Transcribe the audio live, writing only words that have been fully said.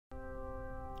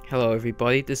Hello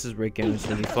everybody, this is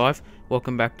RedGamer75.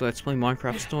 Welcome back to Let's Play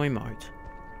Minecraft Story Mode.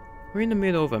 We're in the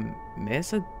middle of a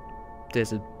Mesa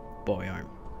Desert biome.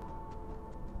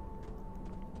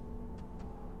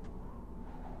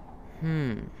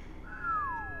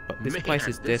 But this place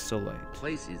is desolate.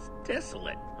 Place is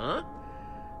desolate, huh?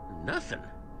 Nothing.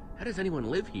 How does anyone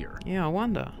live here? Yeah, I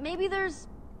wonder. Maybe there's,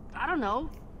 I don't know,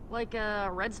 like a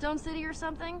redstone city or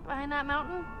something behind that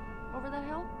mountain over that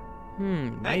hill?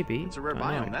 Maybe. Hey, it's a rare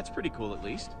biome. That's pretty cool, at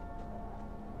least.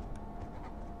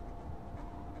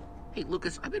 Hey,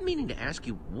 Lucas, I've been meaning to ask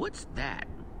you, what's that?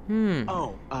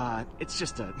 Oh, it's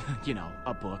just a,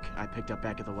 a book I picked up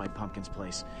back at the White Pumpkin's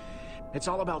place. It's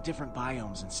all about different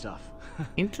biomes and stuff.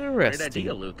 Interesting. Great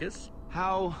idea, Lucas.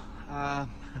 How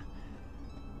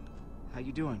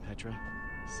you doing, Petra?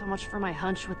 So much for my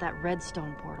hunch with that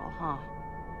redstone portal, huh?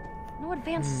 No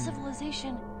advanced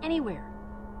civilization anywhere.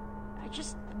 I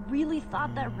just really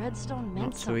thought that redstone meant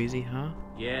Not so something. easy, huh?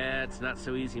 Yeah, it's not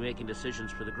so easy making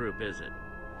decisions for the group, is it?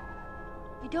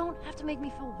 You don't have to make me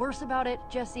feel worse about it,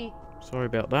 Jesse. Sorry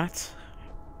about that.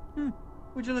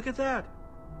 Would you look at that?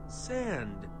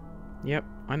 Sand. Yep,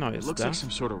 I It noticed looks that. like some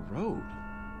sort of road.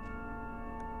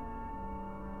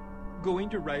 Going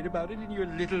to write about it in your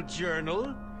little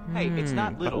journal? Hey, it's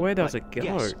not but little. where does but it go?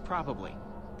 Yes, probably.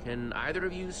 Can either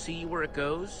of you see where it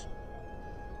goes?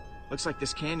 Looks like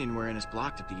this canyon we're in is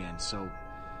blocked at the end, so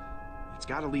it's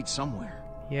got to lead somewhere.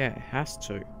 Yeah, it has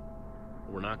to.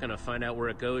 We're not gonna find out where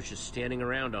it goes just standing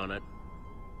around on it.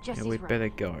 Jesse's Yeah, we right. better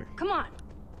go. Come on.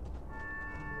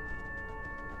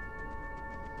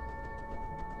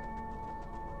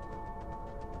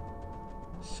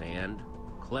 Sand,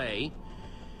 clay,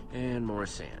 and more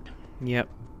sand. Yep,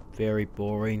 very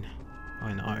boring.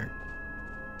 I know.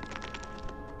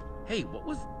 Hey, what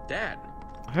was that?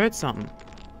 I heard something.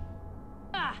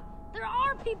 Ah, there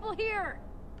are people here.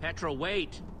 Petra,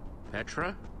 wait.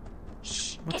 Petra?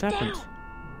 Shh, What's get happened? down.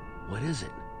 What is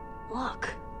it? Look.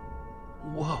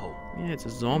 Whoa. Yeah, it's a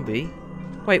zombie.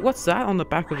 Wait, what's that on the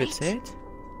back of its head?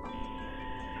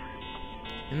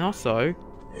 And also,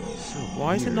 So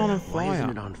why is it not on Why isn't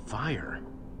fire? it on fire?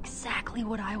 Exactly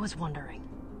what I was wondering.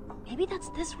 Maybe that's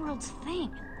this world's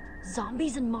thing.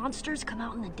 Zombies and monsters come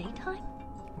out in the daytime?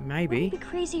 Maybe, It'd be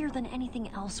crazier than anything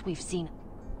else we've seen.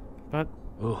 but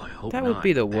Oh, I hope That not. would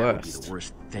be the That would be worst. the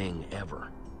worst thing ever.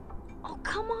 Oh,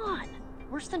 come on.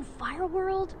 Worse than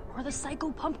Fireworld or the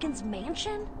Psycho Pumpkin's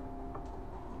mansion?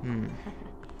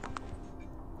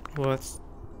 well, let's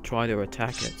try to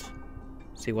attack it.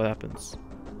 See what happens.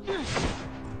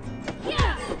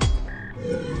 Yeah!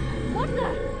 What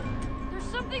the? There's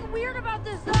something weird about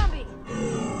this zombie.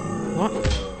 What?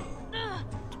 Ugh,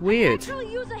 It's weird.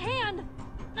 actually use a hand.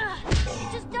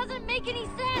 It just doesn't make any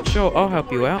sense. Sure, I'll help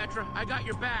Don't you worry, out. Petra, I got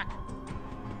your back.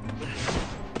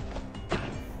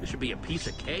 This should be a piece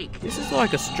of cake. This is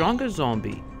like a stronger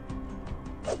zombie.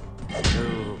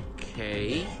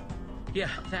 Okay. Yeah,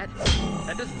 that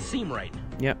doesn't seem right.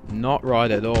 Yep, not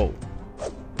right at all.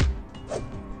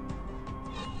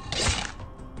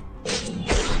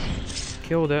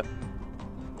 Killed it.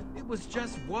 It was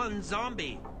just one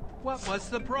zombie. What was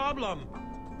the problem?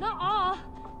 Nuh-uh.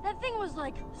 That thing was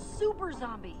like super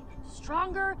zombie.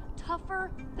 Stronger,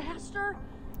 tougher, faster.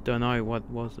 Don't know what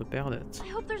was about it. I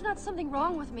hope there's not something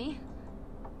wrong with me.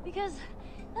 Because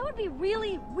that would be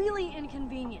really, really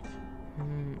inconvenient.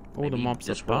 All the Maybe mobs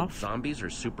are this world buff. zombies are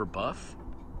super buff?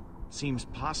 Seems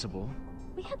possible.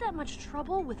 We had that much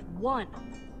trouble with one.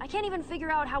 I can't even figure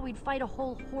out how we'd fight a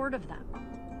whole horde of them.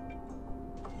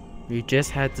 You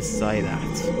just had to say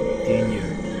that, didn't you?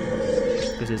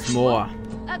 Because there's more.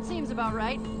 That seems about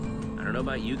right. I don't know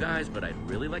about you guys, but I'd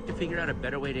really like to figure out a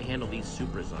better way to handle these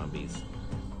super zombies.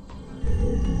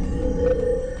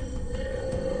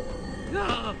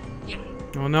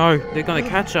 Oh no, they're gonna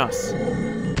catch us.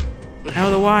 Out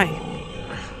of the way.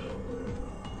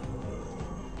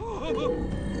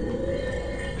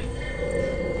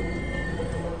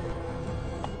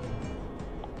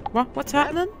 What? What's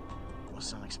happening?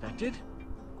 Was unexpected.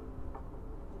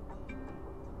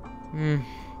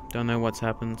 Don't know what's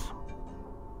happened.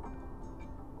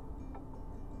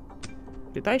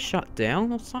 Did they shut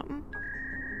down or something?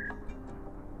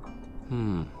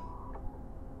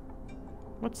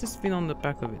 What's this thing on the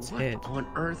back of its head? What on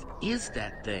earth is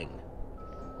that thing?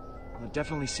 Well, it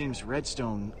definitely seems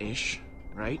redstone-ish,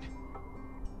 right?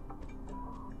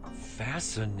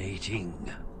 Fascinating.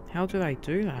 How do they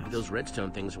do that? Those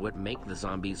redstone things are what make the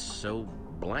zombies so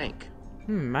blank.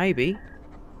 Maybe.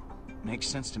 Makes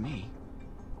sense to me.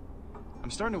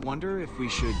 I'm starting to wonder if we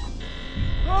should...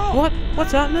 What?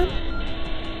 What's happening?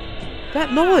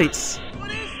 That noise!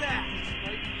 What is that?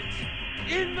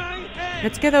 In my head!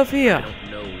 Let's get over I here.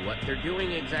 don't know what they're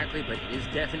doing exactly, but it is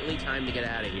definitely time to get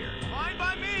out of here. Fine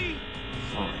by me.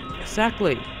 Fine.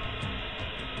 Exactly.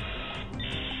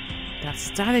 That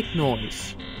static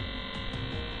noise.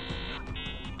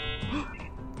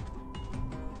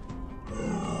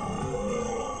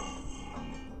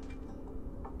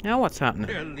 Now what's happening?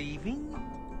 They're leaving?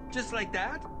 Just like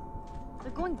that?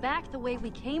 They're going back the way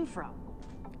we came from.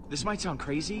 This might sound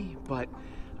crazy, but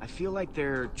I feel like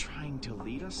they're trying to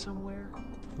lead us somewhere.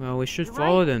 Well, we should You're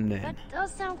follow right. them then. That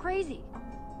does sound crazy.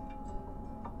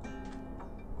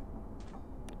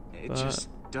 It But just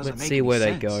doesn't let's make see any where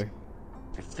they sense. go.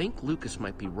 I think Lucas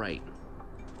might be right.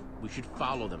 We should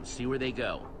follow them, see where they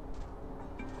go.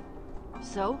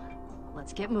 So,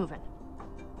 let's get moving.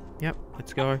 Yep,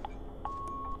 let's go.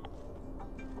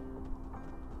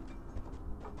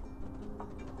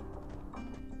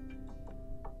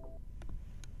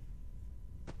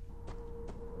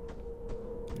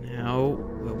 Now,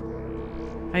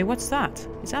 hey, what's that?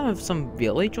 Is that of some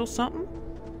village or something?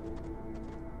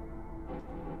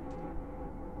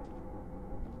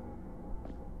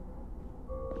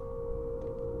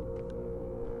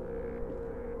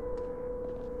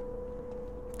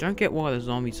 Don't get why the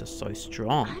zombies are so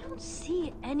strong. I don't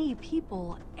see any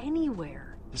people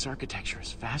anywhere. This architecture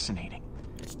is fascinating.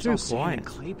 It's It's too all sand and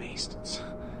quiet. clay-based. It's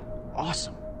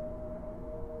awesome.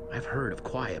 I've heard of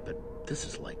quiet, but this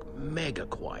is like mega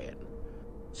quiet.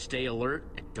 Stay alert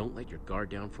and don't let your guard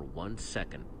down for 1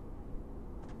 second.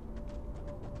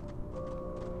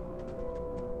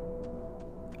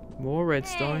 More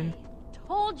redstone. Hey,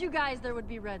 told you guys there would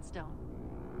be redstone.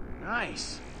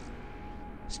 Nice.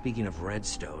 Speaking of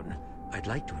redstone, I'd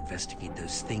like to investigate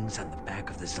those things on the back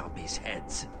of the zombies'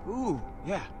 heads. Ooh,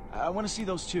 yeah. I want to see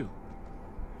those too.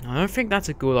 I don't think that's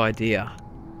a good idea.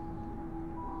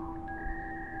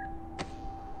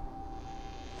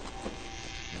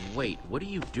 Wait, what are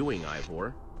you doing,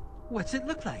 Ivor? What's it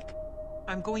look like?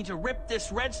 I'm going to rip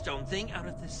this redstone thing out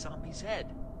of this zombie's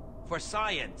head. For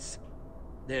science.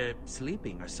 They're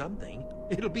sleeping or something.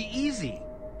 It'll be easy.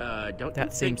 Don't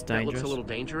That you seems think that looks dangerous. a little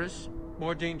dangerous?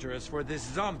 More dangerous for this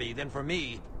zombie than for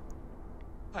me.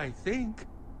 I think.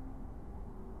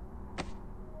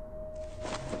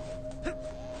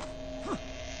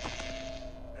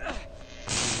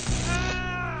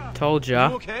 Told You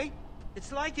ya. okay?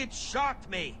 It's like it shocked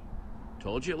me.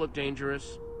 Told you it looked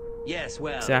dangerous. Yes,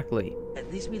 well, Exactly.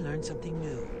 at least we learned something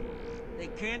new. They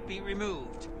can't be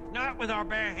removed. Not with our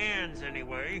bare hands,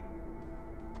 anyway.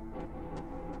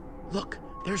 Look,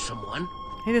 there's someone.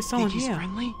 Hey, there's someone Think he's here.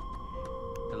 friendly?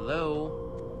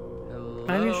 Hello? Hello?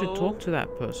 Maybe we should talk to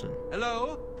that person.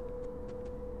 Hello?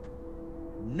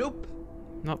 Nope.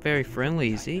 Not very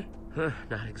friendly, is he? Huh,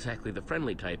 not exactly the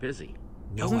friendly type, is he?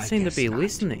 No, Doesn't I seem to guess be not.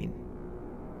 listening.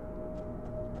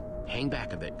 Hang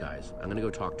back a bit, guys. I'm gonna go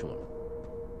talk to him.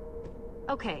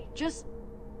 Okay, just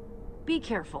be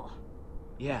careful.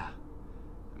 Yeah.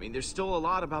 I mean, there's still a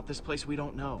lot about this place we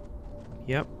don't know.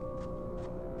 Yep.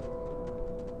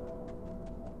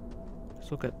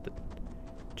 Let's look at the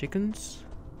chickens.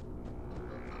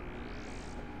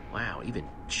 Wow, even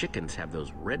chickens have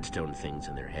those redstone things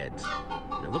in their heads.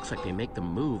 And it looks like they make them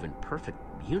move in perfect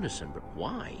unison, but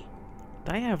why?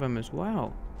 They have them as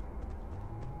well.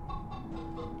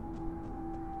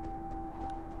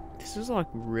 This is like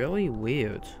really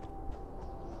weird.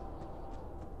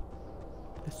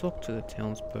 Let's talk to the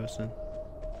townsperson.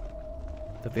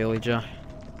 The villager.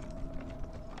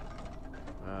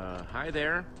 Hi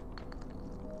there.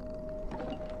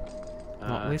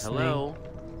 Not listening. Hello?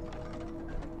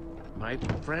 My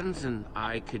friends and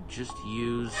I could just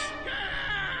use...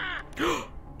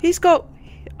 He's got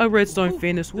a redstone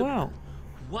fin as well.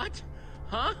 What?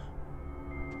 Huh?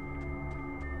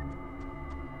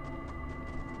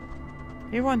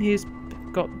 Everyone here's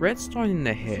got redstone in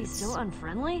their Is he heads. still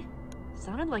unfriendly?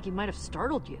 Sounded like he might have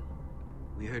startled you.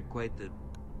 We heard quite the...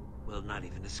 well, not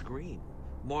even a scream.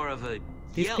 More of a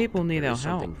These yelp. people need our There's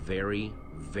help. something very,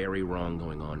 very wrong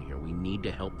going on here. We need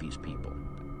to help these people.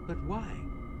 But why?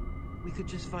 We could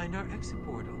just find our exit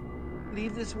portal.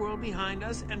 Leave this world behind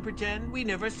us and pretend we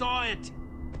never saw it.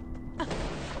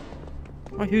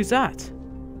 Oh, who's that?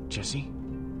 Jesse?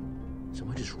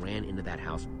 Someone just ran into that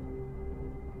house.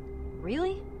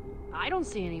 Really? I don't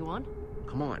see anyone.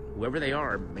 Come on, whoever they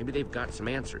are, maybe they've got some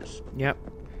answers. Yep.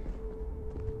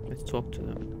 Let's talk to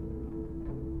them.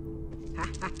 Ha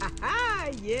ha ha ha!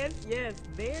 Yes, yes,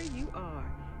 there you are.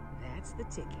 That's the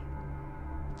ticket.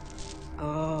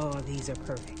 Oh, these are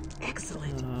perfect.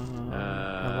 Excellent.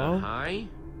 Hello? Hi?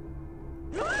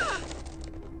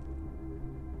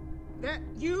 That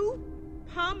you?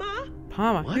 Palma?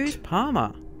 Palmer. What? Who's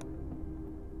Palmer?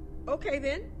 Okay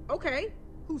then. Okay.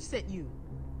 Who sent you?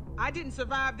 I didn't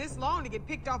survive this long to get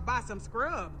picked off by some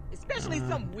scrub. Especially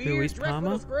some who weird is dressed Palmer?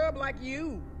 little scrub like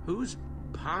you. Who's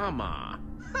Palma?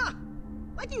 Ha!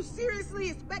 Like you seriously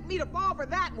expect me to fall for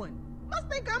that one? Must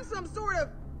think I'm some sort of...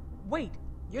 Wait,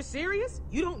 you're serious?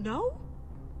 You don't know?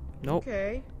 Nope.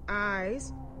 Okay,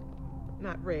 eyes.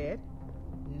 Not red.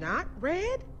 Not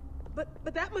red? But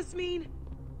that must mean...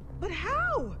 But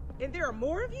how? And there are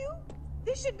more of you?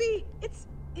 This should be... It's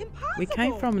impossible. We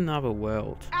came from another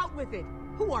world. Out with it.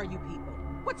 Who are you people?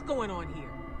 What's going on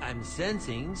here? I'm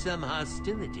sensing some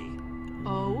hostility.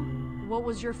 Oh? What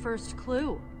was your first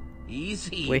clue?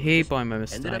 Easy. We're here Just by my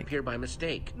Ended up mistake. here by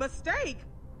mistake. Mistake?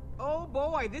 Oh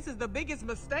boy, this is the biggest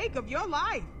mistake of your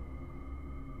life.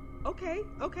 Okay.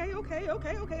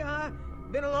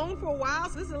 Been alone for a while,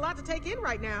 so this is a lot to take in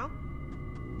right now.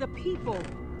 The people,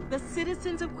 the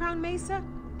citizens of Crown Mesa,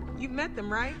 you've met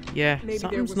them, right? Yeah, Maybe there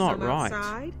something's was not some right.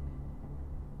 outside.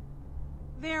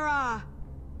 They're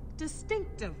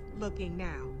distinctive looking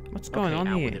now. What's going Okay, on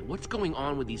out with here? it. What's going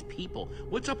on with these people?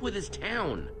 What's up with this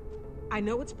town? I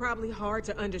know it's probably hard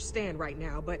to understand right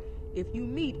now, but if you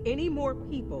meet any more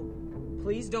people,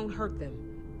 please don't hurt them.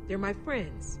 They're my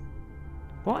friends.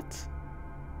 What?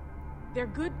 They're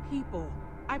good people.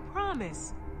 I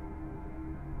promise.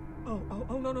 Oh,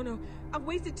 no. I've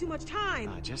wasted too much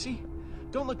time. Jesse?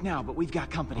 Don't look now, but we've got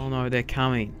company. Oh no, they're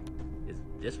coming. Is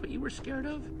this what you were scared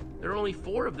of? There are only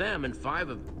 4 of them and 5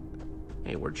 of...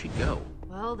 Hey, where'd she go?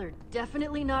 Well, they're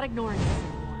definitely not ignoring us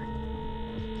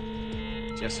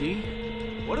anymore.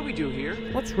 Jesse? What do we do here?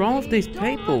 What's wrong with these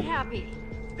Don't people? look happy.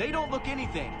 They don't look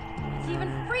anything. It's even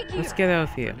freakier. Let's get out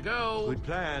of here. To go. Good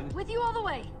plan. With you all the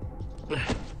way.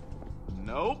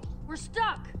 Nope. We're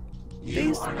stuck.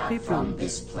 These people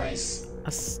This place.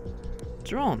 are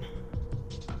strong.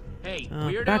 Hey,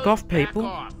 back weirdos, off, people.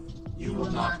 Back off. You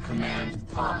will not command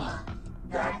Palma.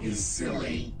 That is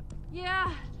silly.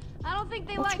 Yeah, I don't think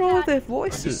they What's like wrong with that. their The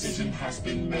voices? decision has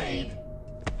been made.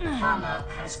 Palma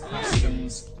has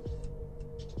questions.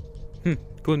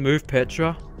 Good move,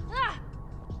 Petra. Ah!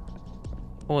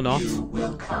 Or not. You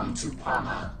will come to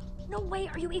Palma. No way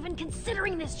are you even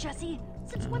considering this, Jesse.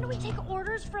 Since when do we take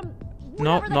orders from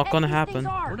Nope, whatever the not heck gonna these things happen.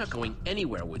 are? We're not going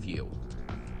anywhere with you.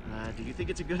 Do you think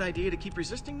it's a good idea to keep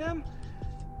resisting them?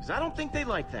 Because I don't think they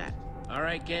like that. All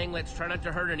right, gang, let's try not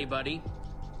to hurt anybody.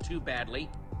 Too badly.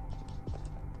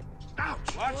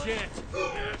 Ouch! Watch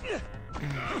it.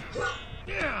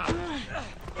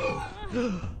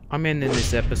 I'm ending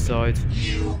this episode.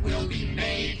 You will be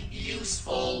made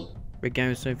useful. Red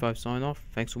Gamer 75 sign off.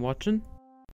 Thanks for watching.